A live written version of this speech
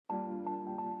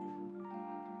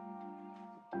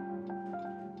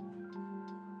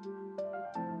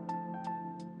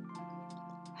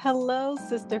Hello,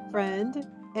 sister friend,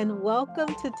 and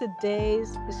welcome to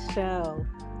today's show.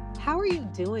 How are you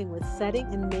doing with setting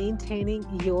and maintaining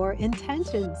your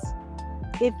intentions?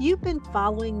 If you've been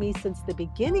following me since the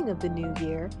beginning of the new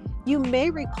year, you may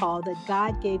recall that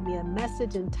God gave me a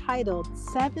message entitled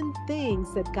 7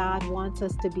 Things That God Wants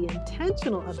Us to Be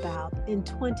Intentional About in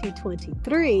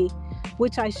 2023,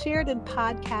 which I shared in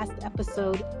podcast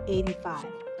episode 85.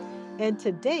 And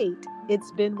to date,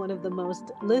 it's been one of the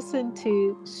most listened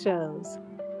to shows.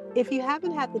 If you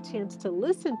haven't had the chance to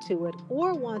listen to it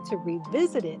or want to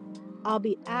revisit it, I'll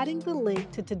be adding the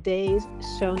link to today's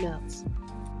show notes.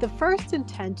 The first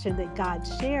intention that God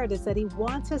shared is that He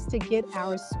wants us to get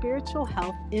our spiritual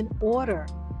health in order.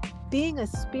 Being a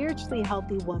spiritually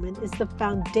healthy woman is the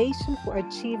foundation for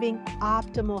achieving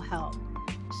optimal health.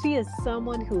 She is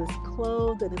someone who is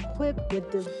clothed and equipped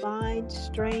with divine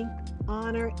strength,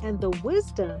 honor, and the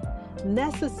wisdom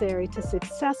necessary to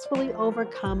successfully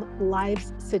overcome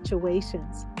life's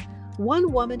situations.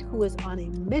 One woman who is on a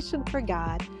mission for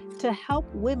God to help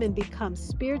women become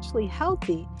spiritually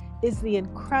healthy is the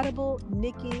incredible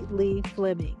Nikki Lee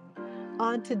Fleming.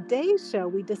 On today's show,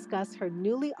 we discuss her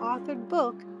newly authored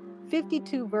book,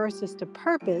 52 Verses to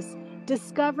Purpose,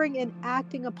 Discovering and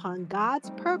Acting Upon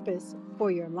God's Purpose for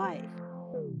Your Life.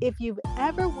 If you've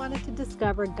ever wanted to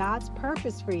discover God's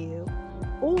purpose for you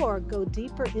or go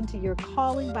deeper into your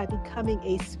calling by becoming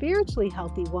a spiritually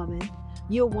healthy woman,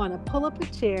 you'll want to pull up a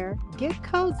chair, get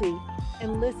cozy,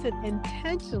 and listen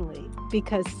intentionally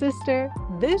because, sister,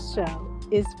 this show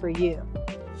is for you.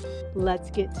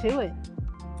 Let's get to it.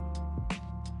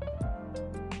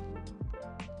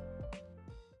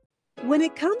 When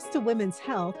it comes to women's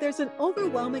health, there's an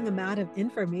overwhelming amount of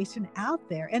information out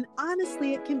there, and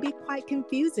honestly, it can be quite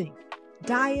confusing.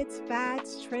 Diets,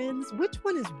 fads, trends, which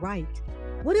one is right?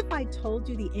 What if I told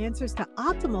you the answers to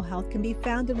optimal health can be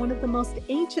found in one of the most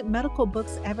ancient medical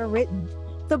books ever written,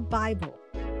 the Bible?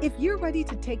 If you're ready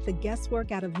to take the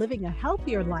guesswork out of living a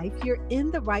healthier life, you're in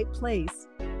the right place.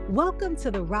 Welcome to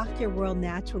the Rock Your World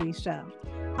Naturally show.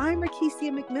 I'm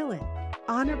Rakesia McMillan,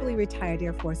 honorably retired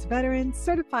Air Force veteran,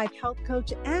 certified health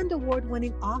coach, and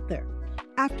award-winning author.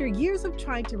 After years of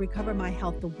trying to recover my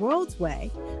health the world's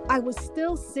way, I was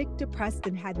still sick, depressed,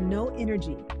 and had no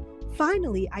energy.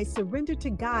 Finally, I surrendered to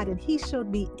God, and He showed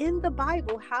me in the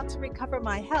Bible how to recover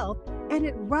my health, and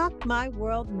it rocked my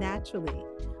world naturally.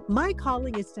 My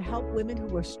calling is to help women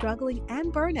who are struggling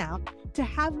and burnout to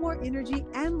have more energy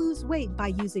and lose weight by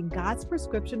using God's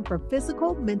prescription for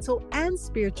physical, mental, and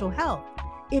spiritual health.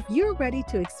 If you're ready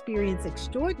to experience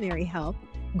extraordinary health,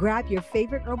 grab your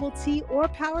favorite herbal tea or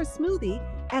power smoothie,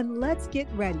 and let's get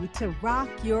ready to rock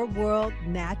your world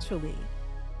naturally.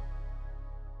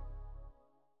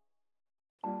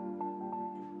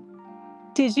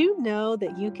 Did you know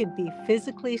that you could be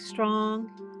physically strong,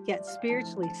 yet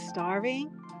spiritually starving?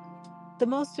 The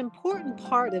most important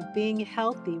part of being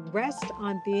healthy rests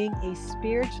on being a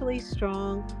spiritually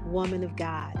strong woman of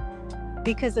God.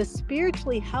 Because a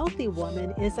spiritually healthy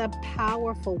woman is a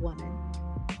powerful woman.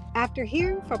 After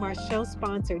hearing from our show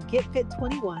sponsor, Get Fit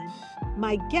 21,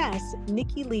 my guest,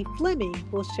 Nikki Lee Fleming,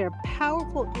 will share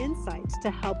powerful insights to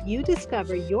help you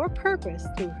discover your purpose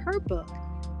through her book,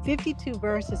 52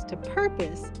 Verses to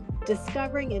Purpose,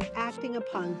 Discovering and Acting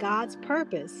Upon God's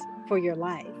Purpose for Your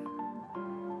Life.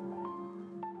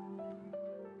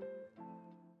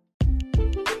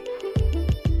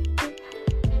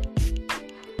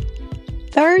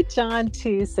 3 John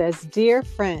 2 says, Dear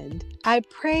friend, I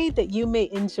pray that you may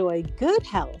enjoy good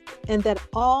health and that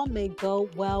all may go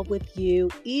well with you,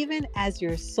 even as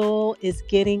your soul is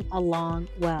getting along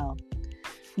well.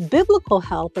 Biblical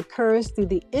health occurs through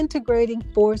the integrating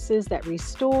forces that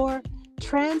restore,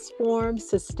 transform,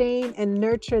 sustain, and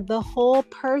nurture the whole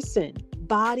person,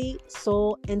 body,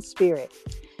 soul, and spirit.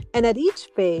 And at each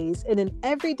phase and in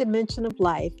every dimension of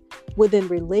life, within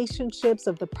relationships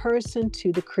of the person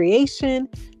to the creation,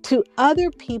 to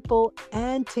other people,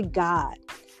 and to God.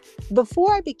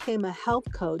 Before I became a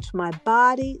health coach, my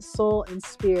body, soul, and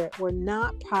spirit were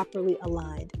not properly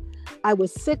aligned. I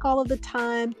was sick all of the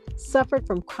time, suffered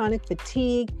from chronic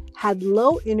fatigue, had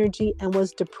low energy, and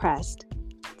was depressed.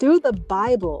 Through the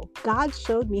Bible, God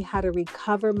showed me how to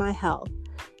recover my health.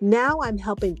 Now I'm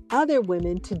helping other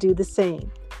women to do the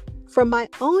same. From my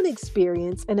own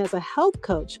experience and as a health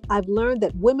coach, I've learned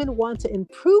that women want to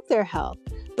improve their health,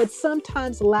 but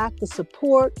sometimes lack the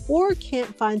support or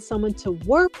can't find someone to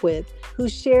work with who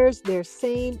shares their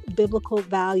same biblical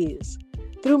values.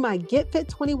 Through my Get Fit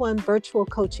 21 virtual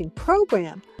coaching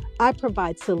program, I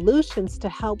provide solutions to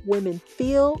help women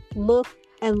feel, look,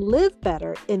 and live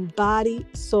better in body,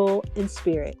 soul, and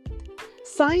spirit.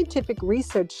 Scientific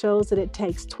research shows that it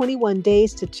takes 21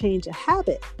 days to change a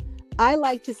habit. I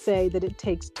like to say that it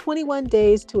takes 21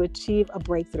 days to achieve a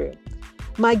breakthrough.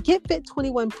 My Get Fit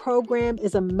 21 program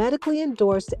is a medically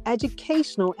endorsed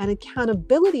educational and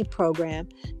accountability program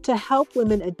to help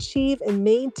women achieve and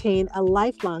maintain a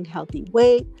lifelong healthy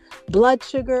weight, blood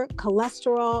sugar,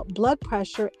 cholesterol, blood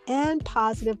pressure, and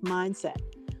positive mindset.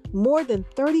 More than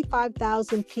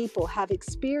 35,000 people have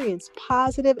experienced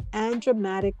positive and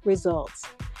dramatic results.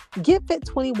 Get Fit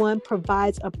 21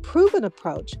 provides a proven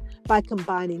approach by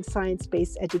combining science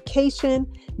based education,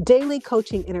 daily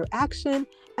coaching interaction,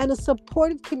 and a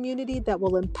supportive community that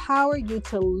will empower you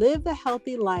to live the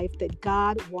healthy life that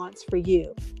God wants for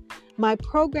you. My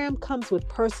program comes with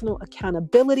personal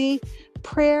accountability,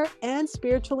 prayer and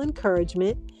spiritual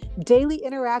encouragement, daily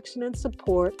interaction and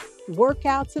support,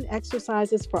 workouts and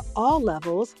exercises for all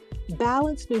levels,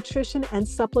 balanced nutrition and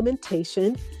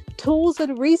supplementation, tools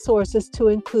and resources to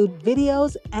include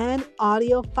videos and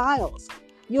audio files.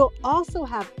 You'll also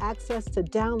have access to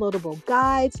downloadable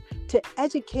guides to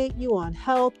educate you on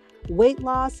health, weight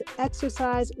loss,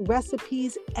 exercise,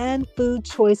 recipes, and food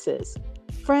choices.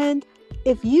 Friend,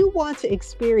 if you want to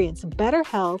experience better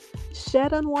health,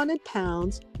 shed unwanted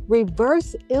pounds,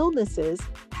 reverse illnesses,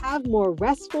 have more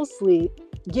restful sleep,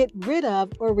 get rid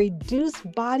of or reduce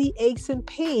body aches and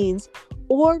pains,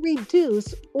 or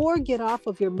reduce or get off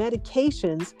of your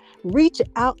medications, reach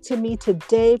out to me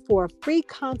today for a free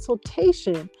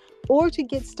consultation or to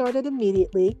get started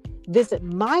immediately. Visit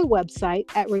my website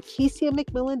at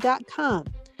rakesiamcmillan.com.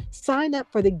 Sign up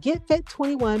for the Get Fit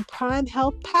 21 Prime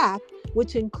Health Pack,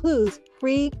 which includes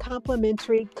free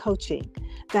complimentary coaching.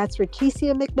 That's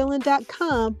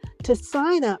rakesiamcmillan.com to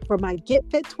sign up for my Get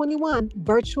Fit 21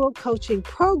 virtual coaching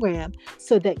program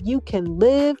so that you can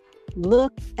live,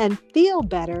 look, and feel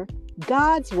better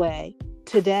God's way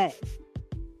today.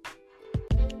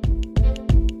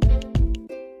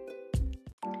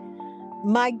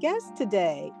 My guest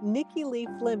today, Nikki Lee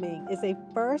Fleming, is a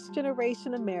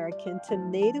first-generation American to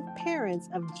native parents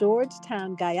of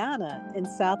Georgetown, Guyana in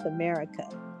South America.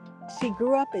 She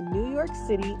grew up in New York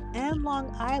City and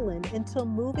Long Island until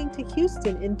moving to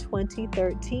Houston in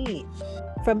 2013.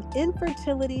 From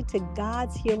infertility to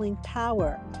God's healing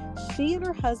power, she and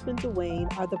her husband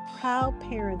Dwayne are the proud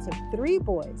parents of 3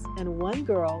 boys and 1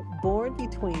 girl born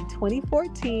between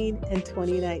 2014 and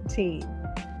 2019.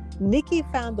 Nikki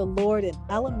found the Lord in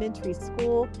elementary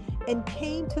school and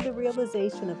came to the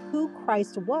realization of who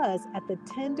Christ was at the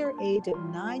tender age of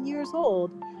 9 years old,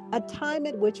 a time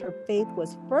at which her faith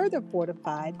was further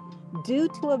fortified due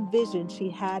to a vision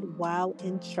she had while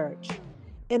in church.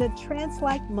 In a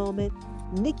trance-like moment,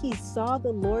 Nikki saw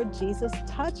the Lord Jesus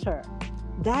touch her.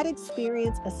 That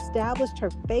experience established her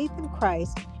faith in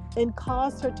Christ and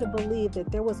caused her to believe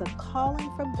that there was a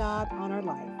calling from God on her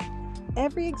life.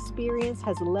 Every experience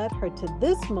has led her to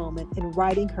this moment in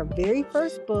writing her very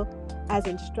first book as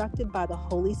instructed by the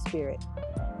Holy Spirit.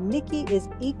 Nikki is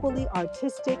equally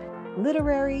artistic,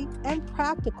 literary, and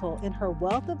practical in her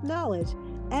wealth of knowledge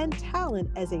and talent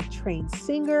as a trained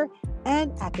singer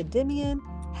and academician,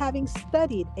 having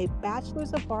studied a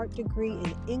Bachelor's of Art degree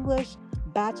in English,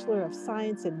 Bachelor of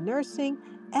Science in Nursing,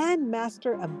 and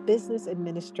Master of Business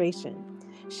Administration.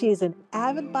 She is an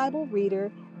avid Bible reader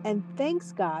and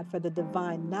thanks God for the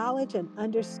divine knowledge and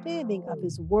understanding of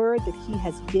His Word that He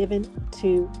has given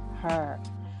to her.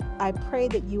 I pray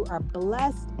that you are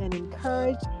blessed and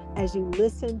encouraged as you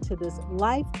listen to this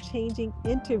life-changing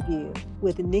interview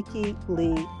with Nikki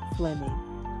Lee Fleming.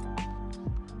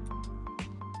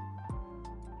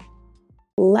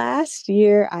 Last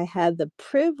year, I had the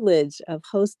privilege of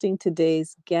hosting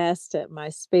today's guest at my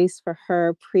Space for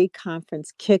Her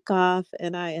pre-conference kickoff,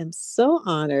 and I am so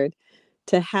honored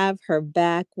to have her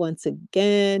back once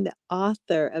again,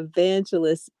 author,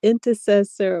 evangelist,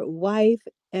 intercessor, wife,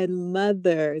 and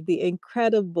mother, the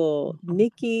incredible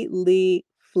Nikki Lee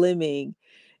Fleming.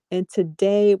 And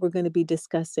today we're going to be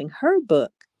discussing her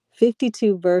book,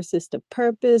 52 Verses to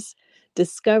Purpose,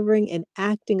 Discovering and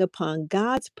Acting Upon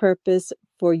God's Purpose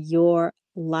for Your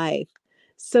Life.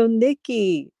 So,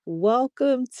 Nikki,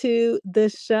 welcome to the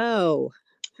show.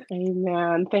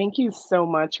 Amen. Thank you so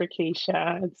much,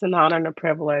 Rakeisha. It's an honor and a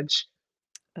privilege.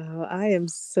 Oh, I am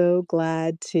so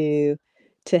glad to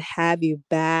have you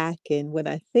back. And when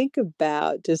I think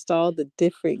about just all the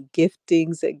different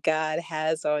giftings that God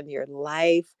has on your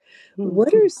life, what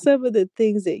Mhm. are some of the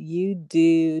things that you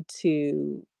do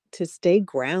to stay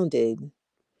grounded?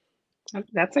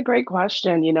 That's a great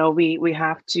question. We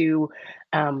have to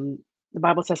um, the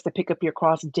Bible says to pick up your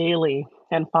cross daily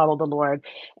and follow the Lord.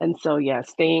 And so, yeah,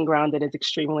 staying grounded is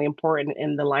extremely important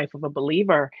in the life of a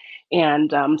believer.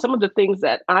 And some of the things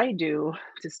that I do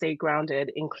to stay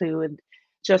grounded include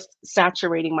just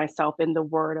saturating myself in the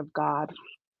Word of God.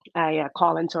 I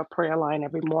call into a prayer line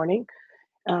every morning,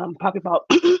 probably about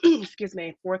excuse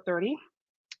me, 4:30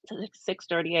 to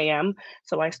 6:30 a.m.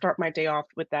 So I start my day off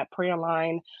with that prayer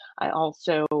line. I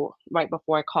also, right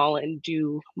before I call in,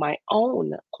 do my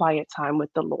own quiet time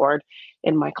with the Lord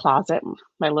in my closet,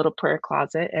 my little prayer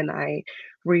closet, and I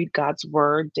read God's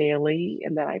word daily,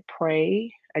 and then I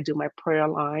pray. I do my prayer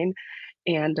line,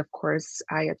 and of course,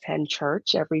 I attend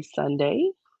church every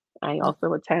Sunday. I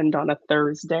also attend on a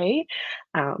Thursday.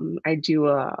 I do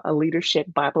a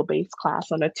leadership Bible based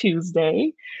class on a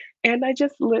Tuesday. And I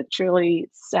just literally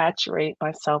saturate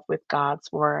myself with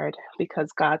God's word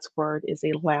because God's word is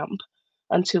a lamp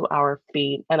unto our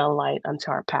feet and a light unto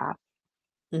our path.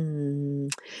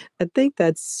 Mm, I think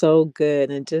that's so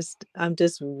good. And I'm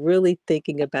just really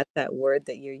thinking about that word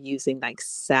that you're using, like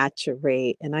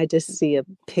saturate. And I just see a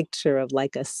picture of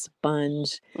like a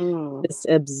sponge Mm, just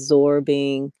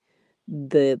absorbing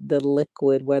the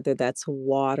liquid, whether that's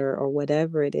water or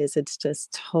whatever it is. It's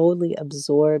just totally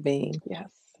absorbing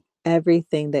yes.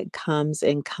 everything that comes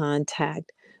in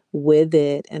contact with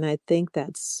it. And I think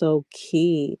that's so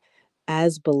key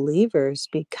as believers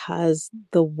because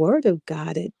the word of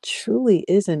God, it truly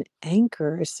is an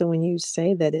anchor. So when you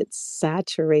say that it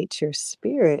saturates your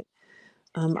spirit,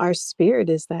 our spirit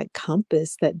is that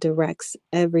compass that directs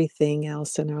everything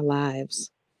else in our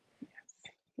lives.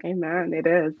 Amen. It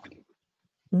is.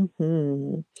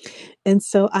 hmm And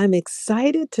so I'm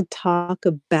excited to talk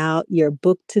about your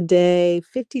book today,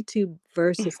 52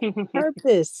 Verses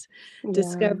Purpose, Yeah.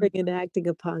 Discovering and Acting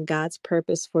Upon God's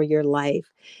Purpose for Your Life.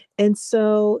 And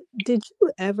so, did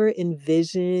you ever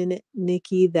envision,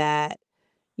 Nikki, that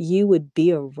you would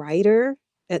be a writer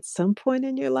at some point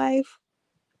in your life?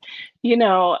 You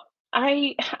know,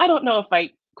 I don't know if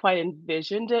I quite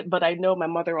envisioned it, but I know my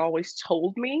mother always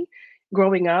told me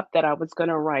growing up that I was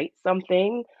gonna write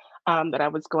something, that I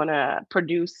was gonna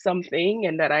produce something,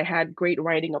 and that I had great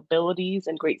writing abilities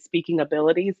and great speaking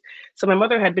abilities. So my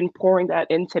mother had been pouring that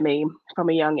into me from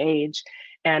a young age.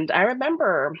 And I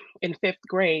remember in 5th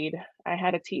grade, I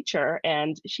had a teacher,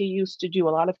 and she used to do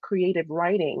a lot of creative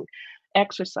writing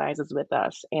exercises with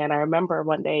us. And I remember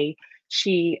one day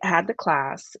she had the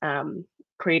class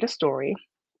create a story,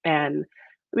 and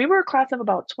we were a class of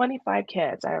about 25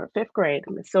 kids. I 5th grade,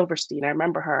 Miss Silverstein, I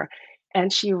remember her,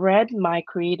 and she read my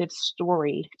creative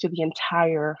story to the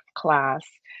entire class.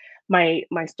 My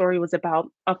story was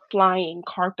about a flying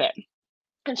carpet,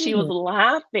 and she was Hmm.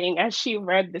 laughing as she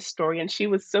read this story, and she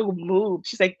was so moved.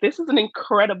 She's like, "This is an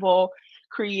incredible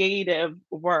creative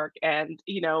work." And,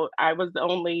 I was the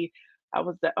only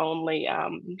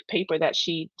paper that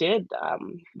she did,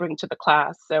 bring to the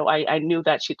class, so I knew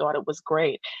that she thought it was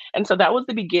great. And so that was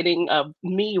the beginning of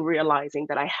me realizing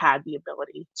that I had the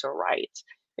ability to write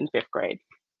in 5th grade.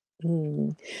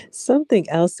 Mm. Something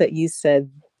else that you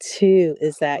said too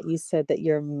is that you said that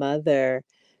your mother,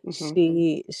 Mhm.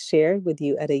 she shared with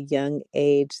you at a young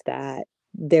age that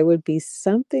there would be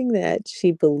something that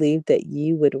she believed that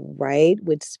you would write,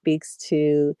 which speaks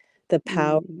to the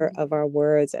power Mm. of our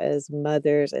words as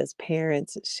mothers, as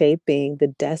parents, shaping the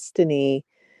destiny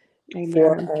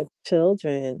for Amen. our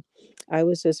children. I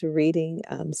was just reading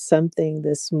something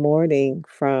this morning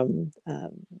from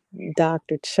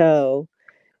Dr. Cho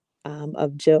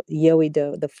of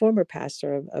Yoido, the former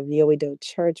pastor of Yoido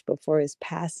Church before his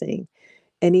passing.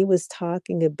 And he was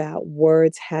talking about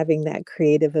words having that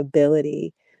creative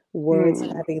ability, words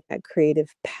Mm. having that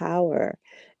creative power.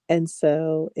 And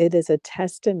so it is a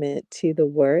testament to the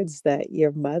words that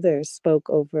your mother spoke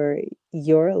over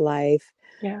your life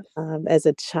Yes. as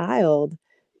a child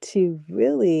to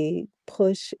really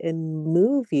push and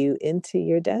move you into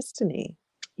your destiny.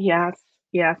 Yes,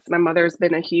 yes. My mother's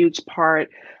been a huge part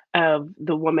of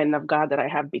the woman of God that I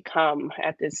have become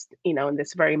at in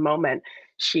this very moment.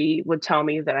 She would tell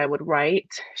me that I would write.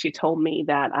 She told me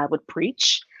that I would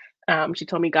preach. She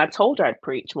told me God told her I'd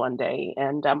preach one day.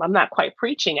 And I'm not quite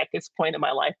preaching at this point in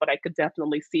my life, but I could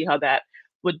definitely see how that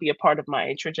would be a part of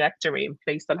my trajectory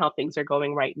based on how things are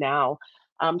going right now.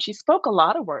 She spoke a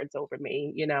lot of words over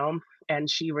me, and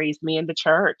she raised me in the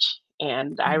church.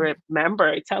 And I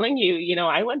remember telling you,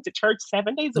 I went to church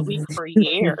 7 days a week for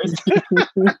years.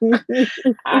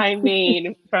 I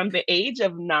mean, from the age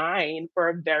of 9 for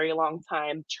a very long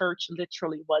time, church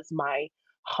literally was my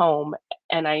home.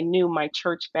 And I knew my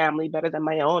church family better than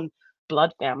my own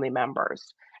blood family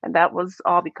members. And that was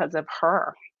all because of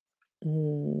her.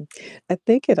 Mm. I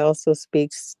think it also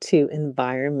speaks to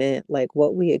environment, like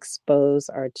what we expose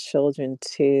our children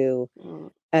to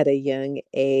Mm, at a young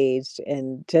age.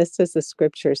 And just as the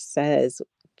scripture says,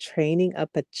 training up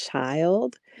a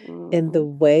child in the mhm,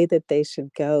 way that they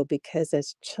should go, because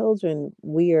as children,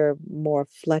 we are more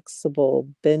flexible,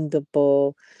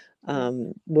 bendable. yeah,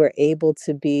 We're able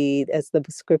to be, as the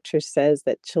scripture says,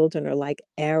 that children are like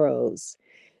arrows.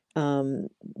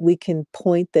 We can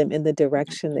point them in the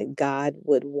direction that God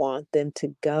would want them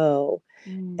to go.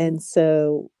 And mm,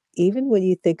 so, even when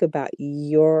you think about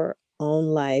your own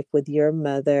life with your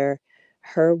mother,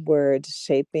 her words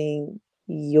shaping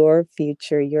your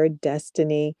future, your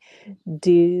destiny,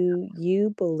 do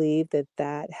you believe that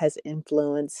that has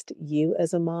influenced you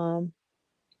as a mom?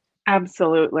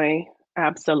 absolutely,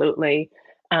 absolutely.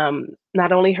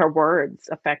 Not only her words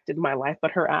affected my life,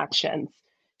 but her actions.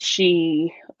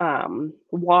 She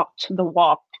walked the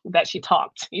walk that she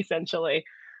talked, essentially.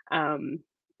 Um,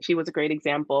 she was a great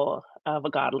example of a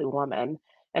godly woman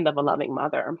and of a loving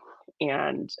mother.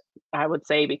 And I would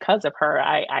say because of her,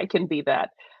 I can be that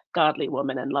godly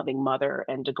woman and loving mother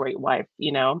and a great wife.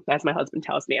 As my husband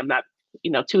tells me, I'm not,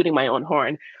 tooting my own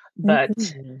horn, but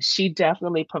Mhm. she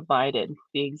definitely provided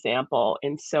the example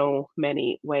in so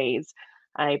many ways.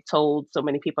 I've told so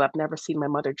many people I've never seen my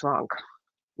mother drunk,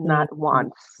 not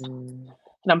once. Mhm.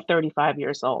 And I'm 35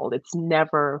 years old. It's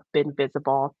never been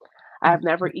visible. I've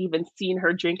never even seen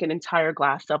her drink an entire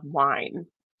glass of wine.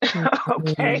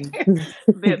 Okay. Mhm.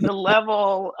 The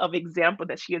level of example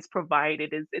that she has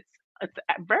provided it's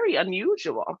very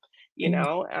unusual,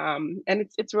 and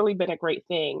it's really been a great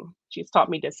thing. She's taught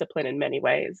me discipline in many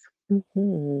ways.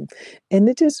 Mhm. And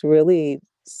it just really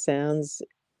sounds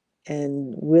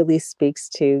and really speaks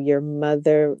to your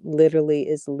mother literally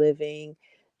is living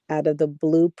out of the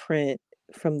blueprint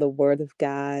from the Word of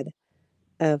God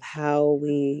of how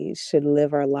we should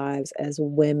live our lives as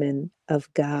women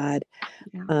of God.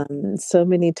 Yeah. So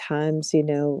many times,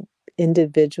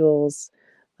 individuals,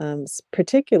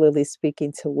 particularly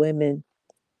speaking to women,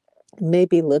 may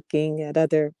be looking at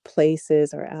other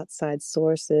places or outside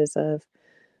sources of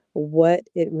what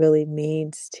it really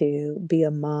means to be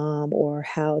a mom or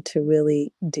how to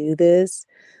really do this.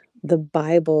 The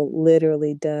Bible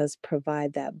literally does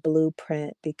provide that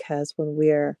blueprint, because when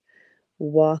we're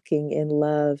walking in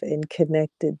love and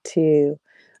connected to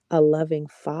a loving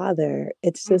father,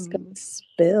 it's just going Mm, to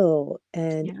spill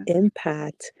and yes,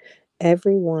 impact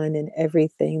everyone and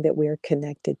everything that we're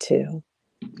connected to.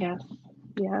 yes,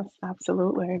 yes,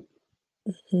 absolutely.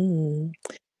 Hmm.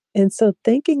 And so,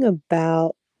 thinking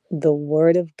about the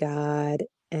Word of God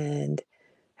and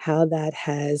how that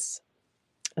has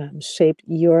shaped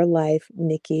your life,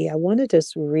 Nikki, I want to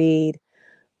just read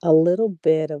a little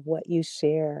bit of what you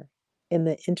share in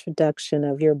the introduction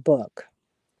of your book.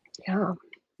 Yeah.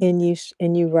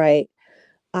 And you write,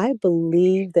 I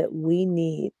believe that we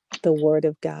need the Word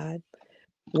of God.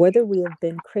 Whether we have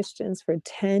been Christians for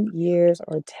 10 years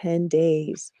or 10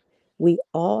 days, we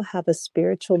all have a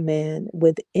spiritual man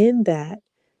within that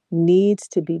needs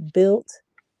to be built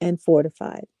and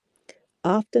fortified.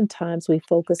 Oftentimes, we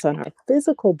focus on our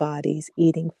physical bodies,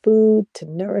 eating food to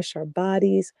nourish our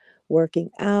bodies, working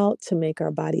out to make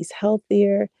our bodies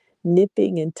healthier,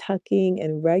 nipping and tucking,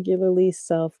 and regularly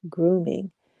self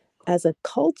grooming. As a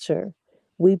culture,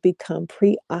 we become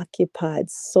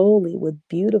preoccupied solely with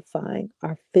beautifying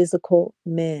our physical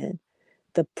man.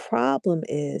 The problem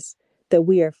is that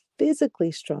we are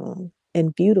physically strong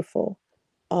and beautiful,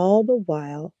 all the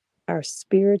while our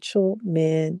spiritual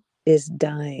man is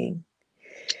dying.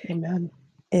 Amen.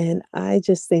 And I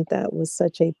just think that was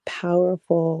such a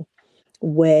powerful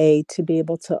way to be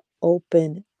able to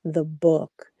open the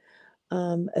book,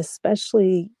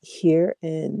 especially here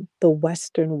in the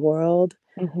Western world,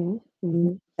 Mhm,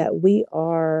 mhm. that we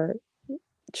are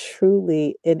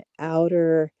truly an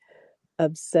outer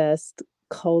obsessed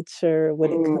culture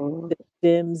when it comes Mm. to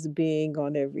gyms being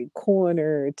on every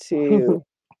corner, to,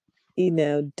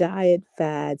 diet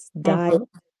fads, diet Mhm.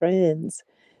 trends.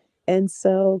 And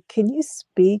so, can you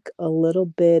speak a little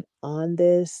bit on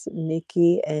this,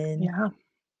 Nikki, and Yeah,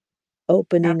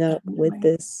 opening up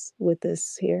absolutely. with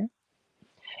this here?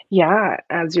 Yeah,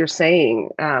 as you're saying,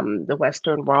 the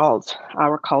Western world,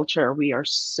 our culture, we are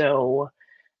so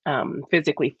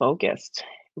physically focused.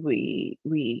 We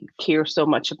care so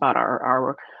much about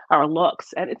our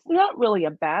looks, and it's not really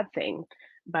a bad thing,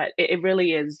 but it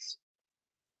really is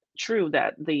true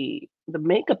that the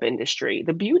makeup industry,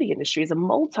 the beauty industry, is a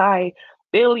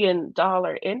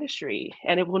multi-billion-dollar industry,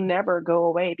 and it will never go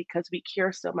away because we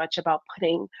care so much about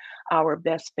putting our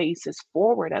best faces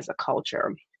forward as a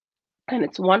culture. And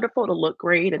it's wonderful to look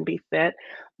great and be fit,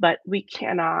 but we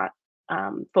cannot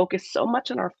focus so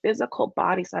much on our physical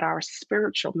bodies that our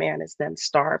spiritual man is then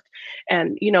starved.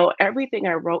 And, everything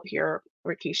I wrote here,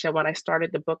 Rakisha, when I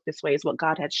started the book this way is what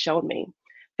God had shown me,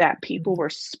 that people were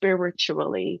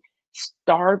spiritually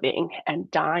starving and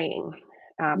dying.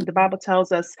 The Mhm. Bible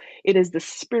tells us it is the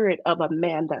spirit of a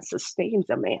man that sustains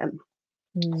a man.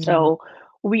 Mm. So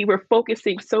we were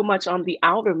focusing so much on the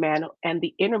outer man, and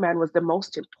the inner man was the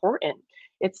most important.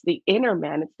 It's the inner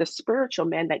man, it's the spiritual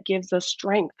man that gives us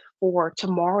strength for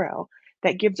tomorrow,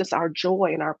 that gives us our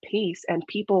joy and our peace. And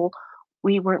people,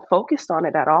 we weren't focused on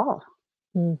it at all.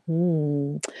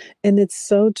 Mhm. And it's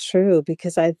so true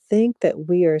because I think that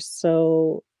we are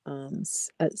so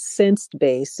sensed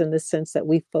based in the sense that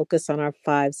we focus on our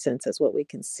five senses, what we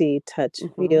can see, touch,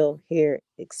 Hmm. feel, hear,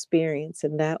 experience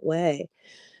in that way.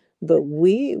 But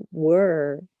we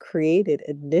were created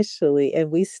initially,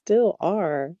 and we still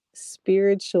are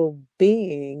spiritual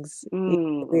beings. We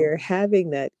Mm, are having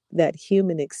that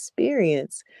human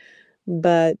experience,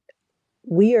 but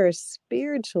we are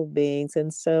spiritual beings,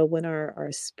 and so when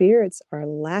our spirits are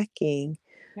lacking,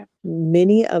 yep.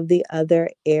 many of the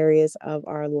other areas of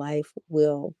our life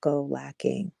will go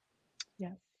lacking.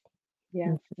 Yes.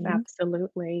 Yes, Mhm.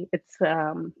 absolutely.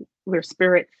 We're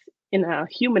spirits in a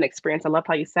human experience. I love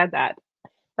how you said that.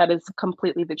 That is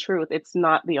completely the truth. It's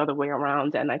not the other way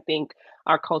around. And I think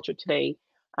our culture today,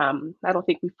 I don't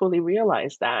think we fully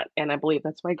realize that. And I believe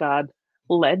that's why God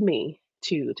led me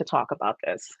to talk about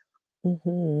this.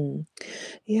 Mhm.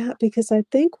 Yeah, because I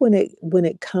think when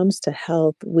it comes to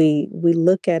health, we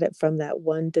look at it from that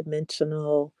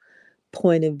one-dimensional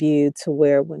point of view to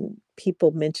where when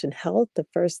people mention health, the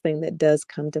first thing that does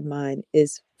come to mind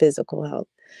is physical health.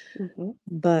 Hmm.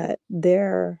 But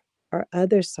there are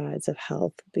other sides of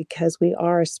health because we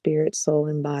are spirit, soul,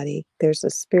 and body. There's a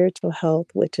spiritual health,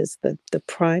 which is the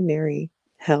primary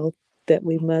health that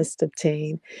we Hmm. must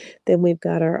obtain. Then we've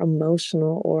got our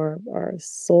emotional or our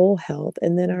soul health,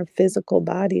 and then our physical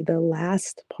body, the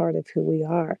last part of who we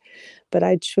are. But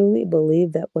I truly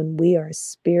believe that when we are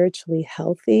spiritually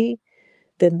healthy,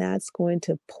 then that's going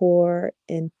to pour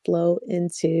and flow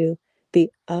into the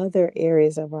other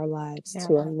areas of our lives Yeah,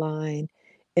 to align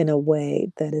in a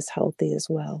way that is healthy as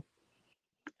well.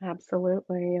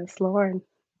 absolutely. Yes, Lord.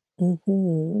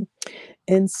 Mhm.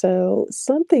 And so,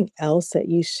 something else that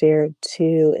you shared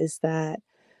too is that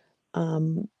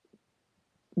um,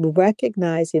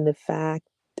 recognizing the fact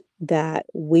that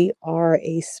we are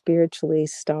a spiritually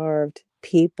starved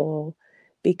people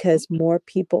Mhm. because more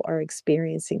people are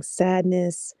experiencing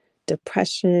sadness,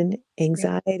 depression, Yep.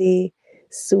 anxiety,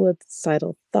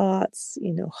 suicidal thoughts,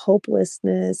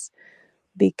 hopelessness,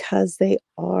 because they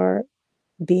are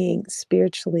being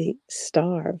spiritually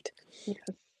starved. Yes.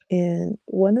 And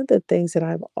one of the things that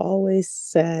I've always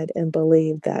said and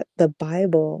believed that the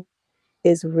Bible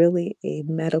is really a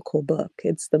medical book.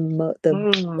 It's the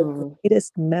Mm,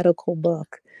 greatest medical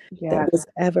book that yes. was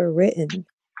ever written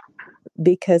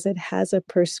because it has a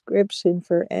prescription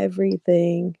for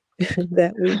everything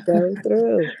that we go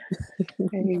through.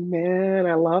 Amen.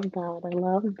 I love that. I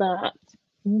love that.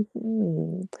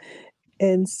 Mhm.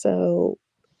 And so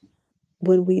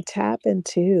when we tap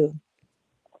into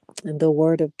the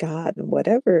word of God and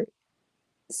whatever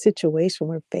situation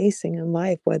we're facing in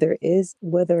life, whether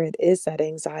it is that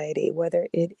anxiety, whether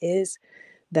it is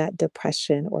that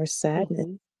depression or sadness,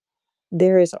 Hmm.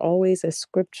 there is always a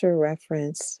scripture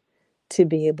reference to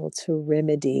be able to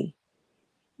remedy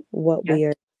what Yes. we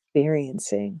are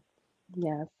experiencing.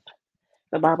 Yes.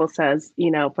 The Bible says,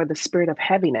 for the spirit of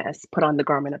heaviness, put on the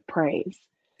garment of praise.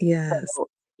 Yes. So,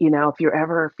 if you're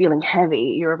ever feeling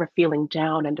heavy, you're ever feeling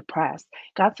down and depressed,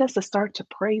 God says to start to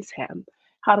praise Him.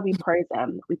 How do we praise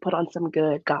Him? We put on some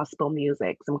good gospel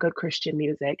music, some good Christian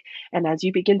music. And as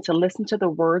you begin to listen to the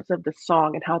words of the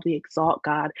song and how they exalt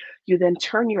God, you then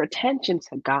turn your attention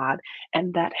to God,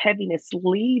 and that heaviness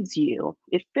leaves you.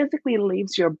 It physically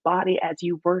leaves your body as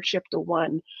you worship the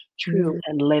one true Mm,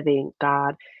 and living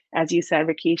God. As you said,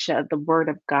 Rakisha, the word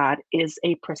of God is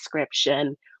a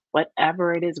prescription.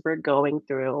 Whatever it is we're going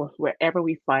through, wherever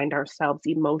we find ourselves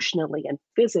emotionally and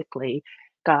physically,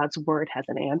 God's word has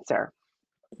an answer.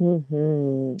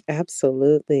 mhm,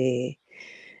 absolutely.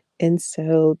 And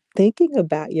so thinking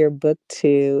about your book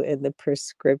too and the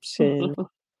prescription,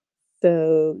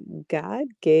 so God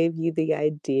gave you the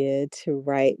idea to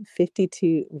write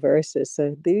 52 verses.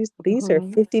 So these are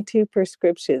Mhm. 52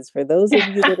 prescriptions for those of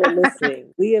you that are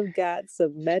listening. We have got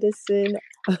some medicine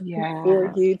for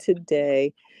Yes. you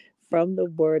today from the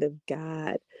word of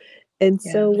God. And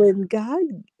Yeah. so when God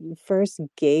first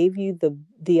gave you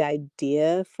the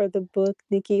idea for the book,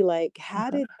 Nikki, like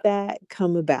how Uh-huh. did that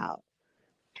come about?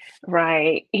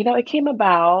 Right. It came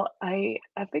about,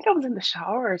 I think I was in the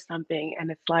shower or something,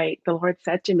 and it's like the Lord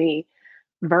said to me,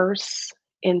 verse,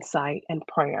 insight, and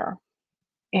prayer.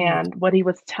 Mm, And what he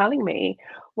was telling me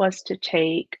was to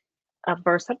take a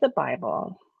verse of the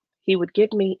Bible. He would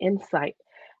give me insight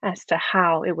as to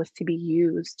how it was to be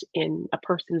used in a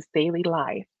person's daily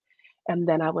life. And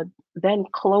then I would then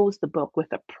close the book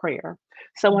with a prayer.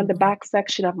 So on the mm, back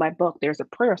section of my book, there's a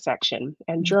prayer section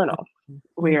and mm, journal mm,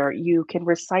 where you can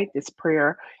recite this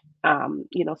prayer,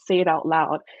 say it out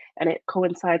loud, and it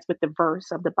coincides with the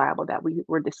verse of the Bible that we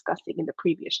were discussing in the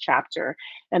previous chapter.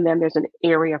 And then there's an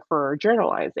area for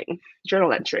journalizing,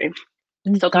 journal entry.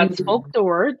 So God spoke mhm, the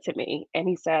word to me, and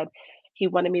He said He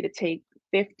wanted me to take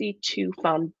 52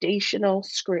 foundational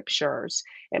scriptures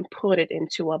and put it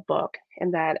into a book.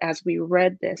 And that as we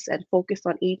read this and focused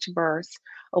on each verse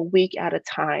a week at a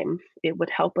time, it would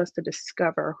help us to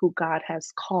discover who God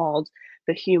has called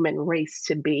the human race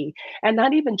to be. And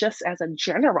not even just as a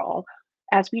general,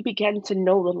 as we began to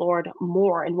know the Lord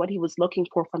more and what He was looking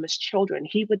for from His children,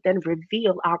 He would then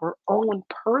reveal our own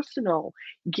personal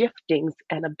giftings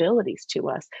and abilities to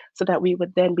us so that we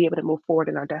would then be able to move forward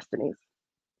in our destinies.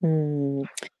 mm.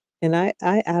 And I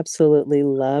absolutely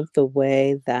love the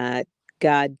way that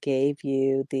God gave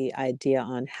you the idea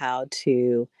on how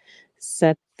to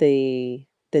set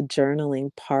the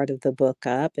journaling part of the book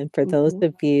up. And for those Mhm.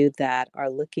 of you that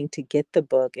are looking to get the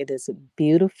book, it is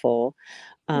beautiful.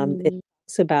 It Mm.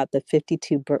 talks about the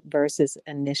 52 verses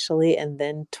initially, and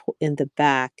then in the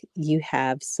back, you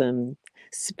have some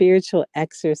spiritual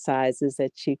exercises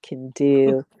that you can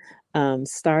do,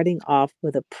 starting off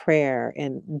with a prayer.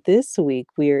 And this week,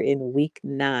 we're in week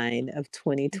 9 of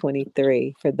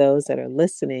 2023 for those that are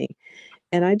listening.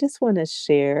 And I just want to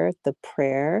share the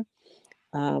prayer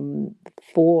um,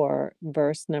 for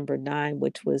verse number 9,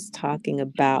 which was talking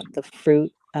about the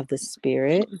fruit of the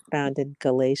Spirit found in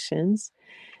Galatians.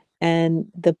 And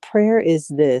the prayer is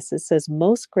this, it says,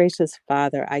 Most gracious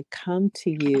Father, I come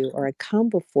to you, or I come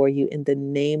before you in the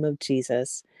name of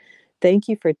Jesus. Thank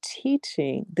you for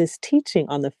teaching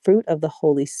on the fruit of the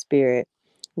Holy Spirit.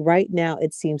 Right now,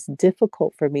 it seems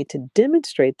difficult for me to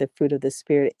demonstrate the fruit of the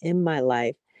Spirit in my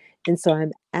life. And so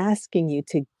I'm asking you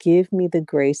to give me the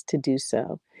grace to do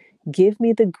so. Give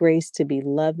me the grace to be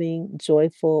loving,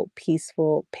 joyful,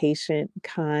 peaceful, patient,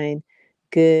 kind,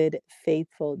 good,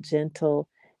 faithful, gentle,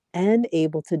 and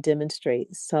able to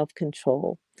demonstrate self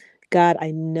control. God,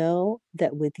 I know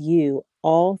that with you,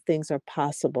 all things are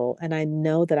possible. And I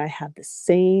know that I have the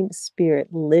same spirit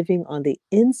living on the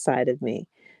inside of me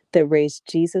that raised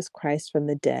Jesus Christ from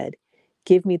the dead.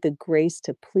 Give me the grace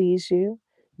to please you,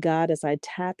 God, as I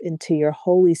tap into your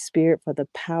Holy Spirit for the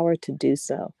power to do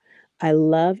so. I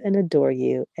love and adore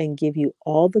you and give you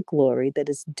all the glory that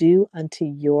is due unto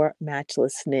your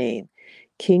matchless name.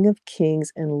 King of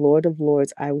kings and Lord of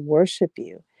lords, I worship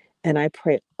you. And I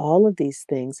pray all of these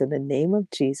things in the name of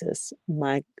Jesus,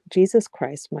 my Jesus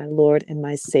Christ, my Lord and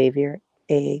my Savior.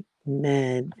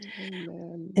 Amen.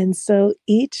 Amen. And so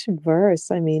each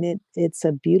verse, I mean, it's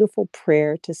a beautiful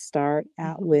prayer to start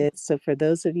out Mhm. with. So for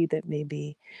those of you that may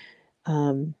be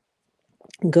um,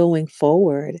 going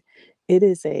forward, it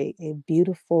is a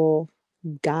beautiful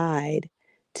guide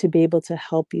to be able to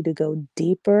help you to go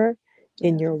deeper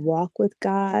in Yes. your walk with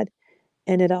God.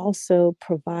 And it also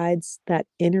provides that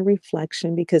inner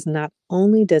reflection because not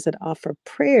only does it offer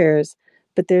prayers,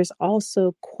 but there's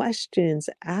also questions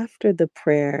after the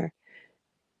prayer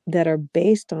that are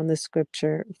based on the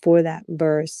scripture for that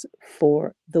verse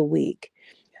for the week.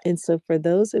 And so, for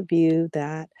those of you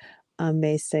that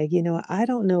may say, I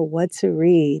don't know what to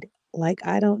read, like,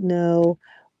 I don't know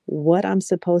what I'm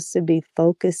supposed to be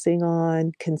focusing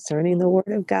on concerning the Mhm. Word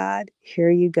of God,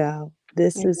 here you go.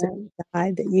 This is Amen. a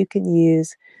guide that you can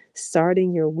use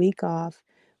starting your week off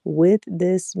with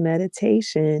this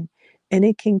meditation, and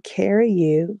it can carry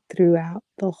you throughout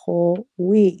the whole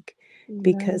week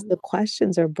because Amen. the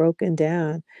questions are broken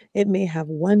down. It may have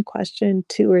one question,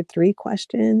 two or three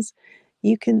questions.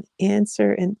 You can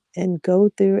answer and go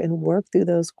through and work through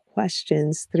those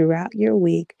questions throughout your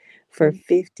week for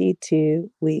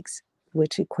 52 weeks,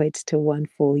 which equates to one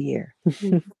full year.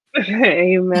 Mhm.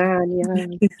 Amen.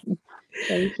 Yes.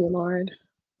 Thank you, Lord.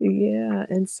 Yeah.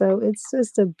 And so it's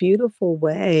just a beautiful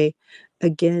way,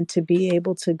 again, to be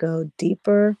able to go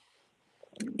deeper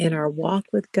in our walk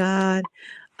with God.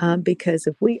 Because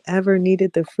if we ever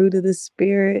needed the fruit of the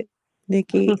Spirit,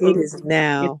 Nikki, it is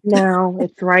It's now. now.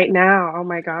 It's right now. Oh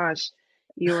my gosh.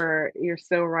 you're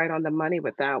so right on the money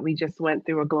with that. We just went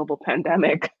through a global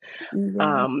pandemic.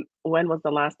 Yeah. When was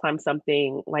the last time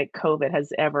something like COVID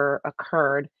has ever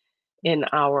occurred in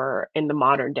the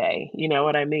modern day? You know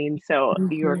what I mean? So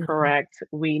you're Mhm. correct.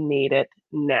 We need it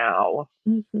now.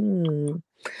 Mhm.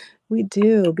 We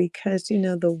do because,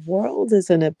 the world is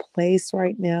in a place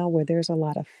right now where there's a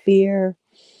lot of fear,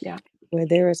 Yeah. where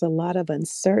there is a lot of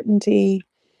uncertainty,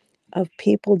 of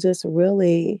people just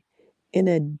really in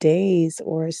a daze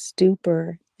or a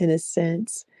stupor in a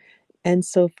sense. And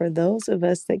so for those of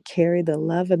us that carry the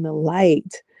love and the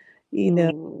light, you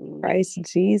know, Mm, Christ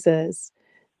Jesus,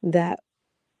 that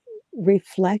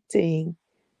reflecting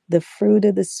the fruit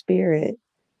of the Spirit,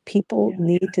 people yeah.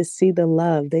 need to see the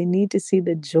love, they need to see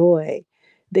the joy,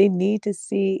 they need to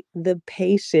see the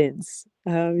patience.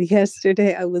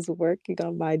 Yesterday, I was working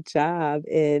on my job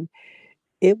and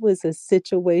it was a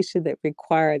situation that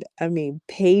required, I mean,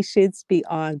 patience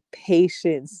beyond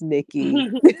patience, Nikki.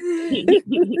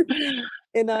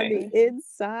 And on the Right.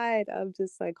 inside, I'm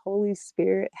just like, Holy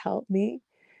Spirit, help me.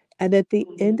 And at the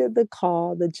Mhm. end of the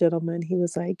call, the gentleman, he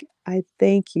was like, I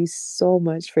thank you so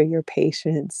much for your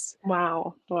patience.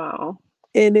 Wow. Wow.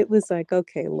 And it was like,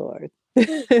 okay, Lord.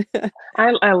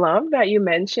 I love that you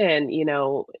mentioned,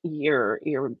 your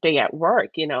day at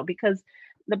work, because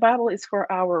the Bible is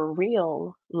for our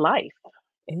real life.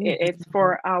 It's Mhm,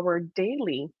 for our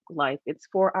daily life. It's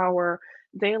for our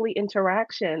daily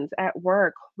interactions at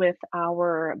work with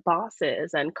our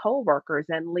bosses and coworkers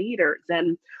and leaders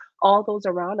and all those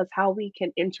around us, how we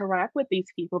can interact with these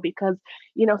people because,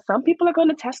 some people are going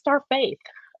to test our faith.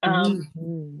 Um,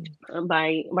 mhm,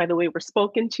 by the way we're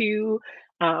spoken to.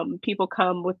 People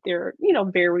come with their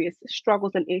various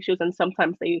struggles and issues, and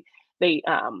sometimes they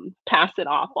pass it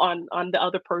off on the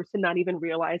other person, not even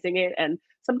realizing it. And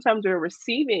sometimes we're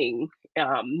receiving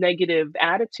negative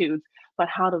attitudes, but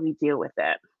how do we deal with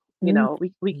it?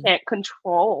 We mhm, can't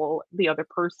control the other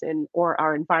person or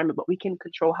our environment, but we can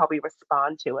control how we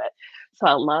respond to it. So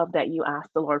I love that you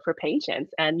asked the Lord for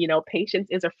patience, and patience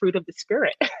is a fruit of the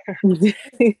Spirit.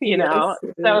 Yes,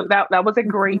 it So is. that was a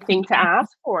great thing to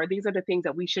ask for. These are the things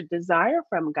that we should desire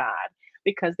from God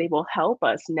because they will help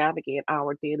us navigate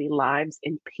our daily lives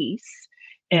in peace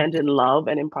and in love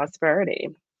and in prosperity.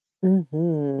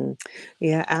 Mhm.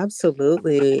 Yeah,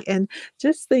 absolutely. And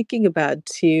just thinking about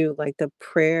too, like the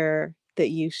prayer that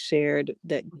you shared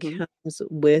that Mhm. comes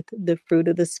with the fruit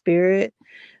of the Spirit,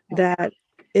 Yeah. that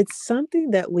it's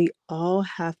something that we all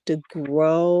have to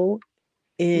grow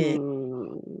in.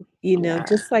 Yeah.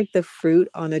 Just like the fruit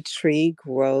on a tree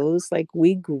grows, like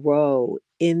we grow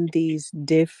in these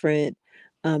different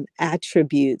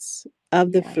attributes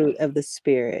of the Yeah. fruit of the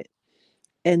Spirit.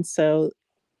 And so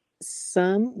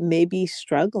some may be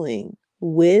struggling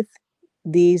with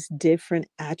these different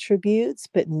attributes,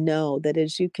 but know that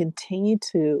as you continue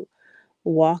to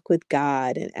walk with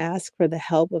God and ask for the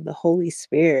help of the Holy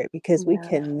Spirit, because we Yeah.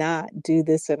 cannot do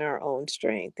this in our own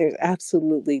strength. There's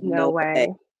absolutely No no way.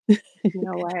 way.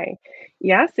 No way.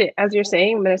 Yes, as you're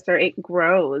saying, Minister, it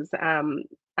grows.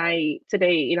 I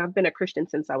today, I've been a Christian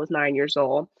since I was 9 years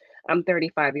old. I'm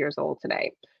 35 years old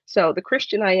today. So the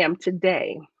Christian I am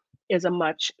today is a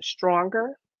much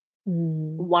stronger,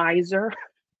 Mm, wiser,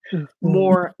 mhm,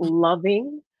 more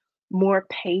loving, more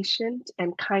patient,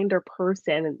 and kinder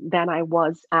person than I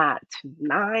was at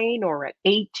 9 or at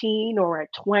 18 or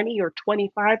at 20 or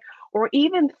 25 or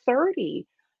even 30.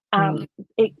 mm, Um,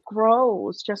 it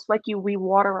grows just like we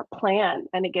water a plant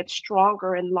and it gets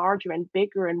stronger and larger and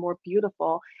bigger and more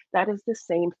beautiful. That is the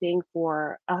same thing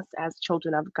for us as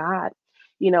children of God.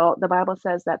 The Bible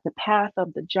says that the path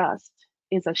of the just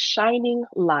is a shining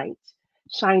light,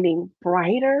 shining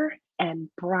brighter and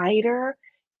brighter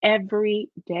every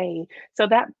day. So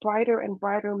that brighter and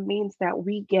brighter means that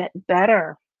we get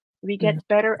better. We mm, get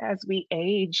better as we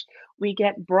age. We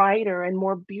get brighter and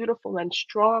more beautiful and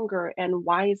stronger and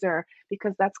wiser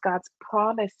because that's God's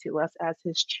promise to us as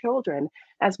His children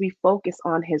as we focus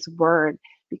on His word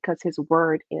because His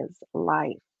word is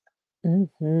life.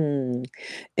 mhm.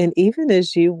 And even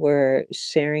as you were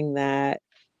sharing that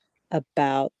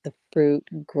about the fruit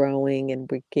growing and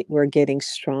we're getting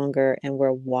stronger and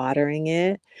we're watering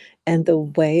it, and the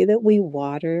Mhm. way that we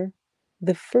water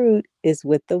the fruit is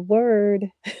with the word.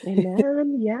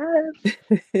 Amen. Yes.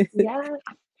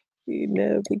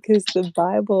 Yes. Because the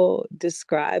Bible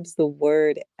describes the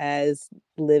word as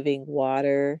living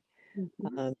water.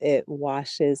 Mhm. It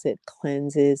washes, it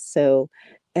cleanses. So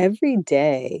every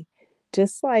day,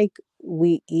 just like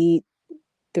we eat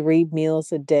 3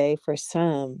 meals a day for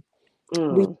some,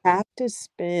 we Mm. have to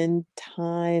spend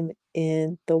time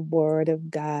in the Word of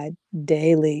God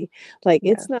daily. Like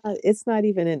Yes. it's not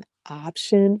even an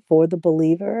option for the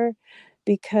believer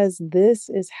because this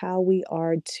is how we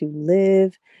are to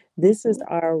live. This is Mhm.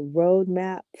 our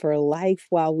roadmap for life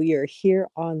while we are here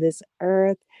on this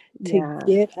earth to Yeah.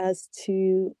 get us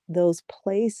to those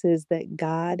places that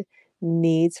God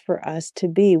needs for us to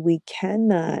be. We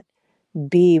cannot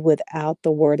be without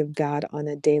the Word of God on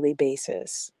a daily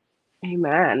basis.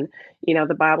 Amen.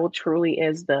 The Bible truly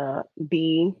is the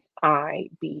Bible,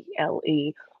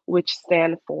 which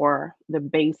stand for the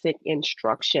basic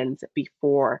instructions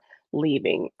before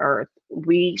leaving earth.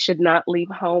 We should not leave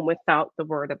home without the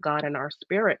word of God in our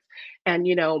spirits. And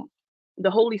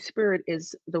the Holy Spirit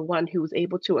is the one who's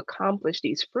able to accomplish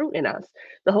these fruit in us.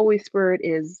 The Holy Spirit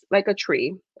is like a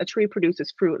tree. A tree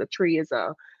produces fruit. A tree is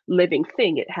a living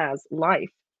thing. It has life.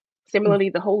 Mm, Similarly,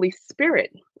 the Holy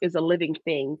Spirit is a living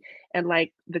thing. And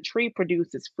like the tree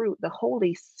produces fruit, the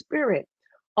Holy Spirit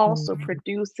also mm,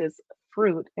 produces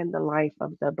fruit in the life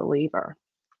of the believer.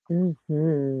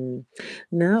 mhm.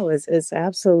 No, it's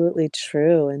absolutely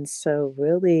true. And so,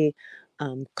 really,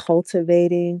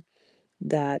 cultivating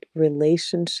that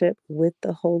relationship with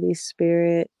the Holy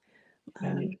Spirit,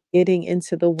 Right. getting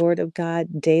into the Word of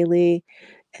God daily.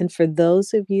 And for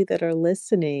those of you that are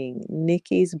listening,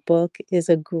 Nikki's book is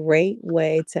a great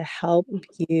way to help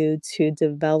you to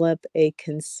develop a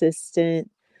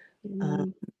consistent uh,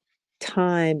 Amen.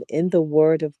 time in the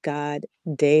Word of God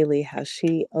daily. How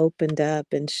she opened up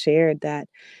and shared that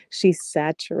she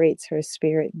saturates her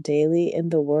spirit daily in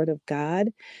the Word of God.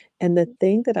 And the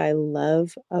thing that I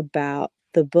love about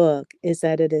the book is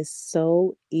that it is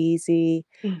so easy,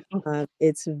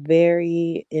 it's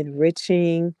very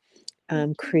enriching,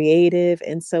 creative,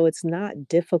 and so it's not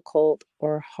difficult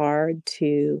or hard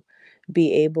to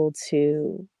be able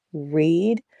to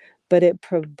read, but it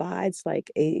provides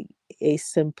like a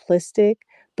simplistic,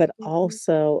 but Mhm.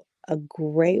 also a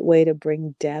great way to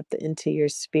bring depth into your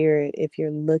spirit if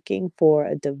you're looking for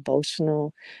a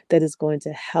devotional that is going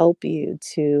to help you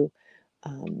to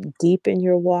deepen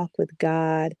your walk with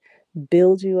God,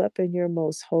 build you up in your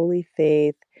most holy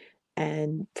faith,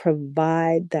 and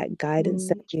provide that guidance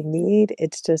that Mm. you need.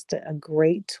 It's just a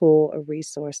great tool, a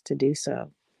resource to do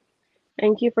so.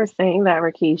 Thank you for saying that,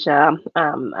 Rakisha.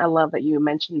 I love that you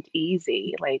mentioned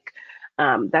easy. Like,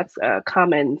 that's a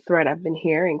common thread I've been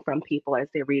hearing from people as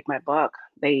they read my book.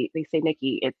 They say,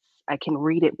 Nikki, it's I can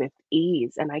read it with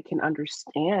ease and I can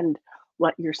understand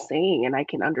what you're saying and I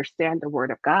can understand the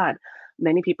word of God.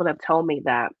 Many people have told me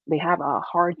that they have a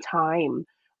hard time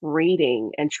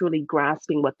reading and truly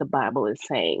grasping what the Bible is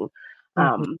saying. Mhm,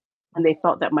 Um, and they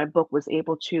felt that my book was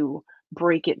able to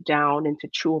break it down into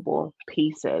chewable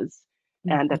pieces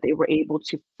and mhm, that they were able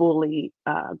to fully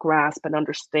grasp and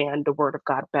understand the Word of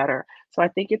God better. So I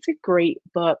think it's a great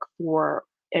book for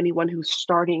anyone who's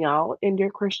starting out in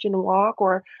their Christian walk,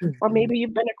 or mhm, maybe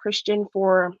you've been a Christian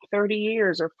for 30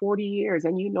 years or 40 years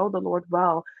and you know the Lord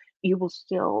well. You will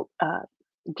still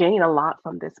gain a lot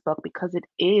from this book because it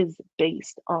is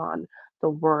based on the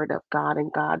Word of God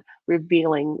and God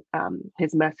revealing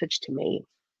His message to me.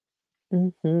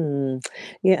 mhm.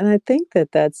 Yeah, and I think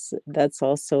that that's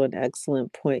also an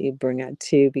excellent point you bring out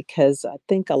too, because I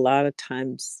think a lot of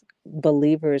times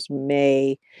believers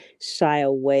may shy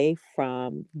away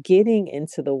from getting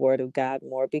into the Word of God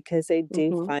more because they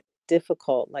do Hmm. find it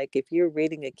difficult. Like if you're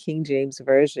reading a King James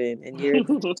version and you're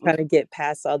trying to get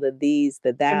past all the these,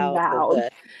 the And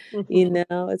thous,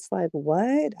 thou. it's like,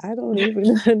 "What? I don't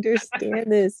even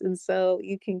understand this." And so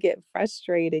you can get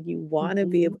frustrated. You wanna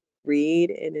be able Hmm. to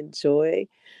read and enjoy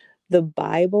the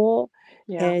Bible,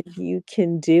 Yeah. and you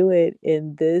can do it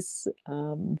in this,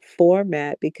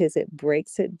 format because it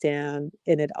breaks it down,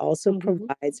 and it also Hmm.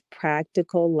 provides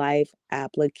practical life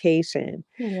application.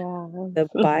 Yes. The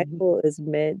Bible is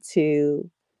meant to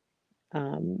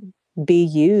be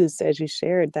used as you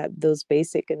shared that those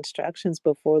basic instructions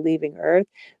before leaving earth.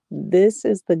 This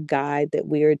is the guide that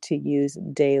we are to use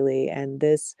daily, and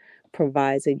this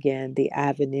provides again the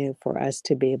avenue for us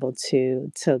to be able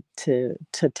to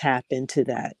tap into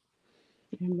that.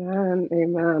 Amen.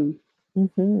 Amen.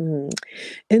 Mhm.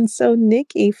 And so,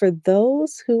 Nikki, for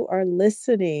those who are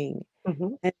listening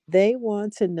Hmm. and they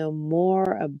want to know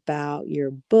more about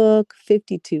your book,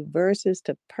 52 Verses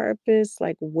to Purpose,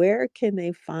 like where can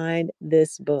they find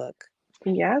this book?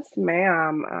 Yes,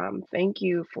 ma'am. Thank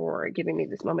you for giving me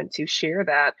this moment to share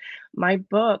that. My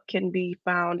book can be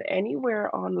found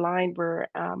anywhere online where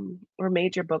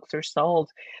major books are sold.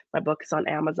 My book is on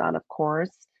Amazon, of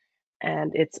course,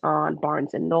 and it's on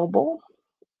Barnes and Noble,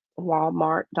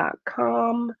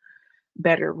 Walmart.com,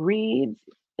 Better Reads.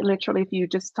 Literally, if you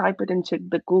just type it into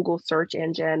the Google search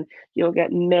engine, you'll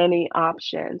get many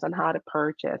options on how to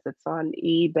purchase. It's on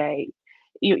eBay.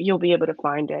 you'll be able to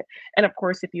find it. And of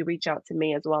course, if you reach out to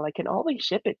me as well, I can always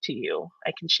ship it to you.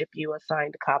 I can ship you a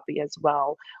signed copy as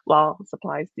well while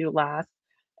supplies do last.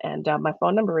 And my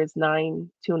phone number is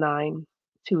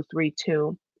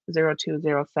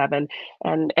 929-232-0207.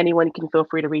 And anyone can feel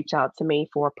free to reach out to me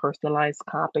for a personalized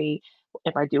copy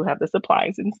if I do have the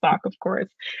supplies in stock, of course.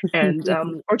 And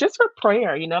or just for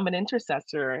prayer. I'm an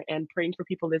intercessor, and praying for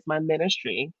people is my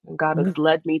ministry. And God has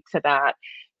led me to that,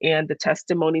 and the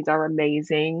testimonies are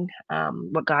amazing.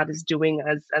 What God is doing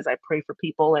as I pray for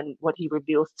people, and what He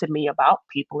reveals to me about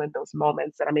people in those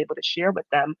moments that I'm able to share with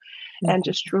them, and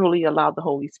just truly allow the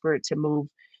Holy Spirit to move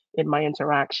in my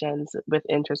interactions with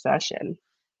intercession.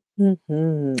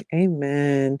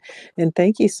 Amen. And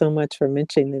thank you so much for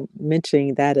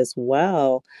mentioning that as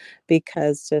well,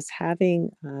 because just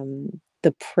having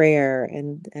the prayer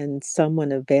and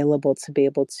someone available to be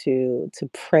able to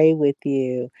pray with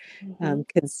you Hmm.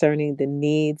 concerning the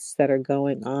needs that are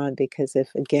going on. Because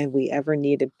if again we ever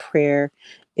needed prayer,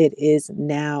 it is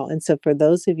now. And so for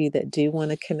those of you that do want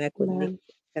to connect with Nikki, Amen.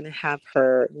 I'm going to have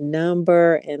her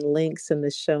number and links in the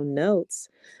show notes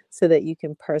so that you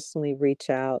can personally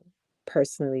reach out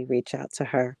to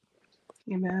her.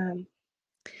 Amen.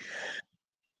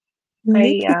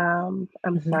 Nikki. I'm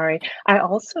Mhm. sorry. I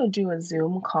also do a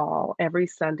Zoom call every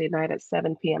Sunday night at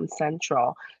 7 p.m.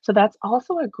 Central. So that's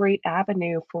also a great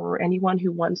avenue for anyone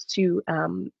who wants to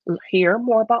hear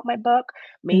more about my book.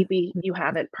 Maybe you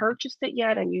haven't purchased it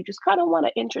yet and you just kind of want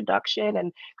an introduction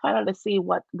and kind of to see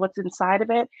what's inside of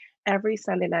it. Every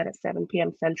Sunday night at 7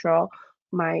 p.m. Central,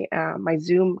 my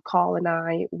Zoom call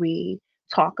and we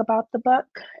talk about the book,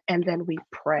 and then we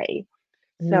pray.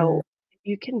 Mm, So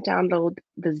you can download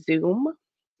the Zoom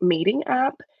meeting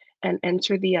app and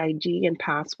enter the ID and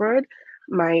password.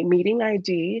 My meeting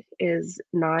ID is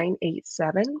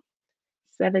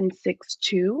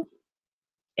 987-762-8416,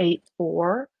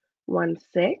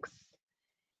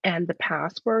 and the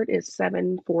password is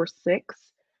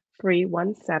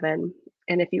 746317.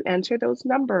 And if you enter those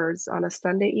numbers on a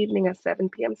Sunday evening at 7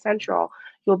 p.m. Central,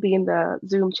 you'll be in the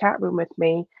Zoom chat room with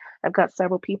me. I've got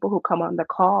several people who come on the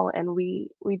call, and we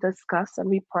discuss and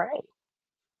we pray.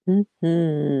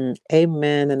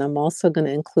 Amen. And I'm also going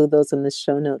to include those in the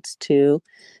show notes too,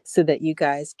 so that you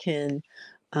guys can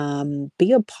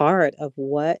be a part of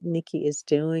what Nikki is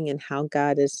doing and how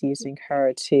God is using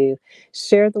her to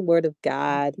share the word of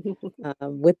God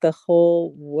with the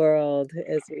whole world,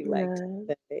 as we like to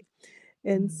Yeah. say.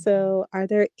 And so, are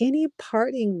there any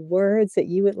parting words that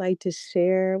you would like to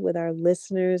share with our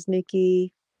listeners,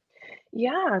 Nikki?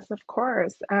 Yes, of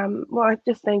course. Well, I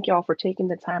just thank y'all for taking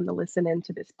the time to listen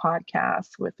into this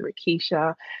podcast with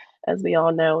Rakisha. As we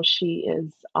all know, she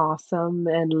is awesome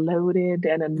and loaded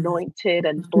and anointed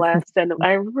and blessed. And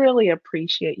I really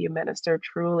appreciate you, Minister.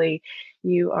 Truly,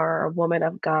 you are a woman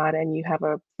of God, and you have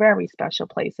a very special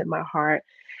place in my heart.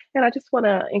 And I just want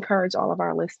to encourage all of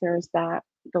our listeners that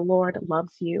the Lord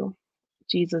loves you.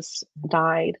 Jesus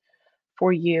died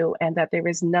for you, and that there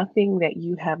is nothing that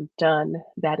you have done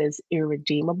that is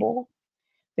irredeemable.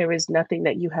 There is nothing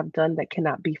that you have done that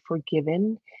cannot be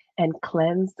forgiven and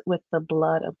cleansed with the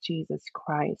blood of Jesus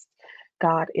Christ.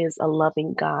 God is a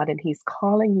loving God, and He's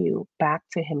calling you back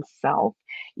to Himself.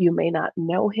 You may not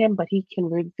know Him, but He can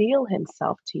reveal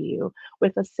Himself to you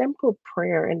with a simple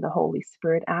prayer in the Holy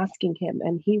Spirit, asking Him,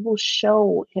 and He will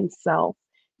show Himself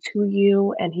to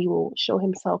you, and He will show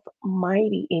Himself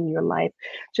mighty in your life.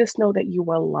 Just know that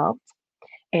you are loved,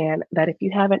 and that if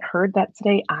you haven't heard that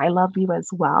today, I love you as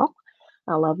well.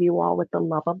 I love you all with the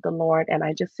love of the Lord. And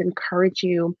I just encourage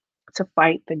you to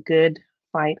fight the good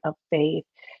fight of faith.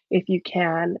 If you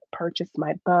can, purchase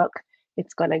my book.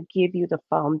 It's going to give you the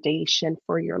foundation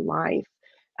for your life.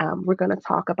 We're going to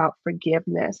talk about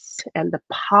forgiveness and the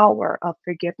power of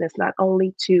forgiveness, not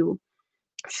only to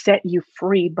set you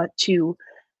free, but to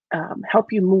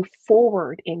help you move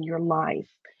forward in your life.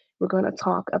 We're going to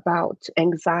talk about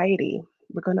anxiety.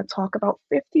 We're going to talk about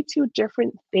 52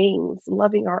 different things,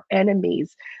 loving our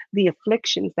enemies, the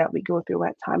afflictions that we go through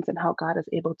at times, and how God is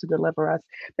able to deliver us.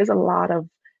 There's a lot of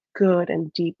good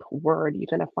and deep word you're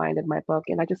going to find in my book.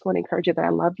 And I just want to encourage you that I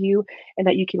love you, and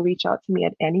that you can reach out to me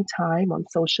at any time on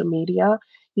social media.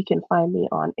 You can find me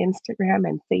on Instagram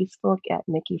and Facebook at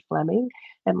Nikki Fleming,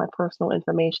 and my personal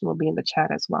information will be in the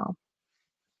chat as well.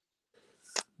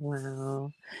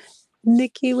 Wow.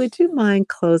 Nikki, would you mind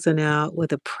closing out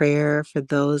with a prayer for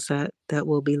those that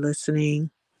will be listening?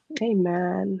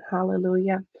 Amen.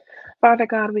 Hallelujah. Father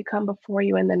God, we come before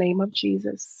you in the name of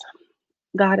Jesus.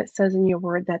 God, it says in your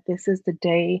word that this is the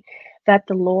day that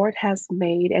the Lord has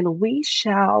made, and we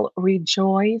shall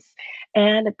rejoice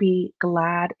and be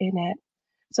glad in it.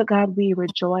 So, God, we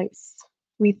rejoice.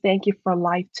 We thank you for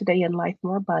life today and life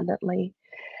more abundantly.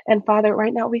 And Father,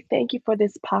 right now, we thank you for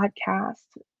this podcast.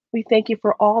 We thank you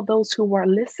for all those who are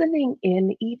listening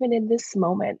in, even in this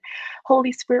moment.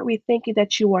 Holy Spirit, we thank you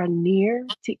that you are near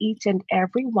to each and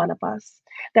every one of us,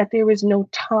 that there is no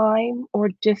time or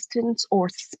distance or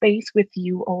space with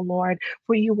you, oh Lord,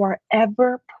 for you are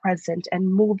ever present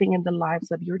and moving in the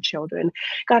lives of your children.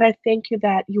 God, I thank you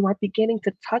that you are beginning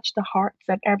to touch the hearts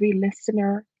of every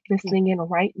listener listening in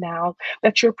right now,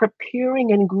 that you're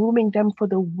preparing and grooming them for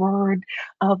the word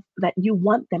of that you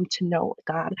want them to know,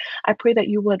 God. I pray that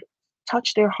you would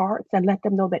touch their hearts and let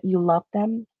them know that you love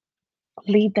them,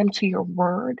 lead them to your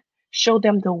word, show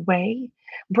them the way.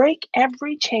 Break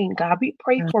every chain, God. We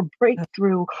pray for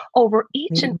breakthrough over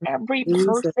each and every Jesus.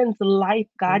 person's life,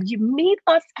 God. You meet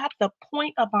us at the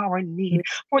point of our need,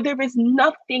 for there is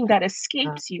nothing that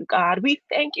escapes you, God. We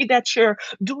thank you that you're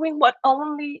doing what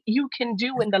only you can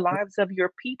do in the lives of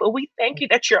your people. We thank you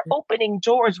that you're opening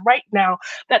doors right now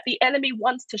that the enemy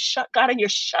wants to shut, God, and you're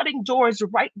shutting doors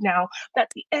right now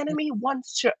that the enemy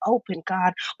wants to open,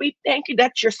 God. We thank you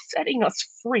that you're setting us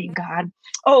free, God.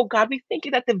 Oh, God, we thank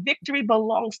you that the victory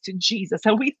belongs to Jesus.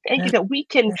 And we thank you that we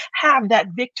can have that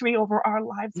victory over our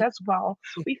lives as well.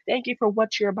 We thank you for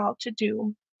what you're about to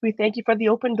do. We thank you for the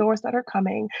open doors that are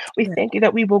coming. We thank you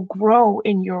that we will grow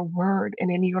in your word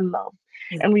and in your love.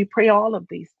 And we pray all of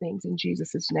these things in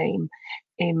Jesus' name.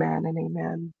 Amen and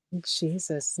amen. In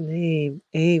Jesus' name,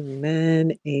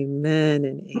 amen, amen,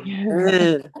 and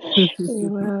amen.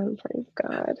 Amen. Praise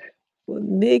God. Well,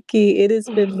 Nikki, it has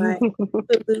been my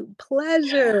absolute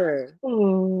pleasure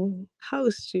Mm.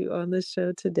 host you on the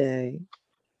show today.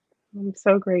 I'm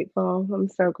so grateful. I'm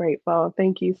so grateful.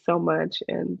 Thank you so much.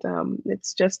 And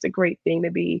it's just a great thing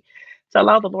to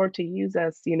allow the Lord to use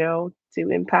us, to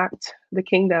impact the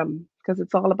kingdom because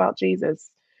it's all about Jesus.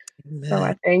 So Amen.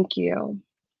 I thank you.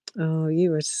 Oh,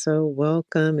 you are so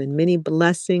welcome, and many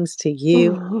blessings to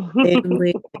you,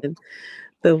 family, and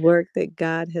the work that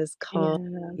God has called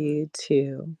Yeah. you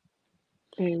to.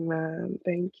 Amen.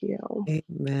 Thank you.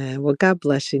 Amen. Well, God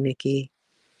bless you, Nikki.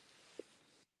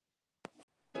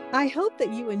 I hope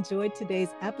that you enjoyed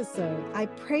today's episode. I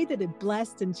pray that it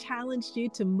blessed and challenged you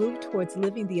to move towards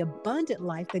living the abundant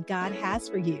life that God has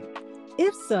for you.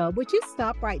 If so, would you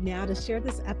stop right now to share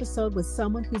this episode with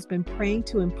someone who's been praying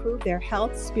to improve their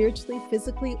health spiritually,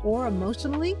 physically, or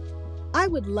emotionally? I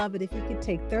would love it if you could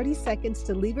take 30 seconds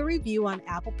to leave a review on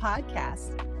Apple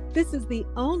Podcasts. This is the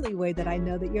only way that I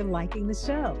know that you're liking the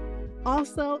show.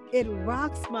 Also, it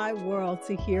rocks my world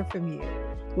to hear from you.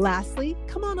 Lastly,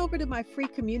 come on over to my free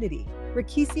community,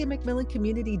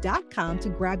 RakesiaMcMillanCommunity.com, to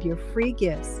grab your free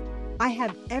gifts. I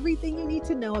have everything you need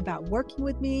to know about working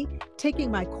with me, taking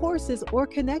my courses, or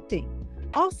connecting.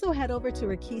 Also, head over to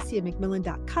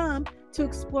RakesiaMcMillan.com to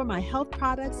explore my health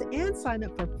products and sign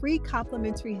up for free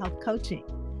complimentary health coaching.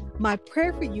 My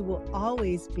prayer for you will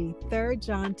always be 3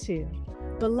 John 2.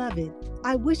 Beloved,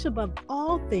 I wish above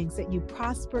all things that you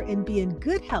prosper and be in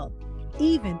good health,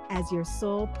 even as your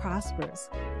soul prospers.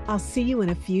 I'll see you in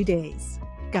a few days.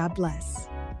 God bless.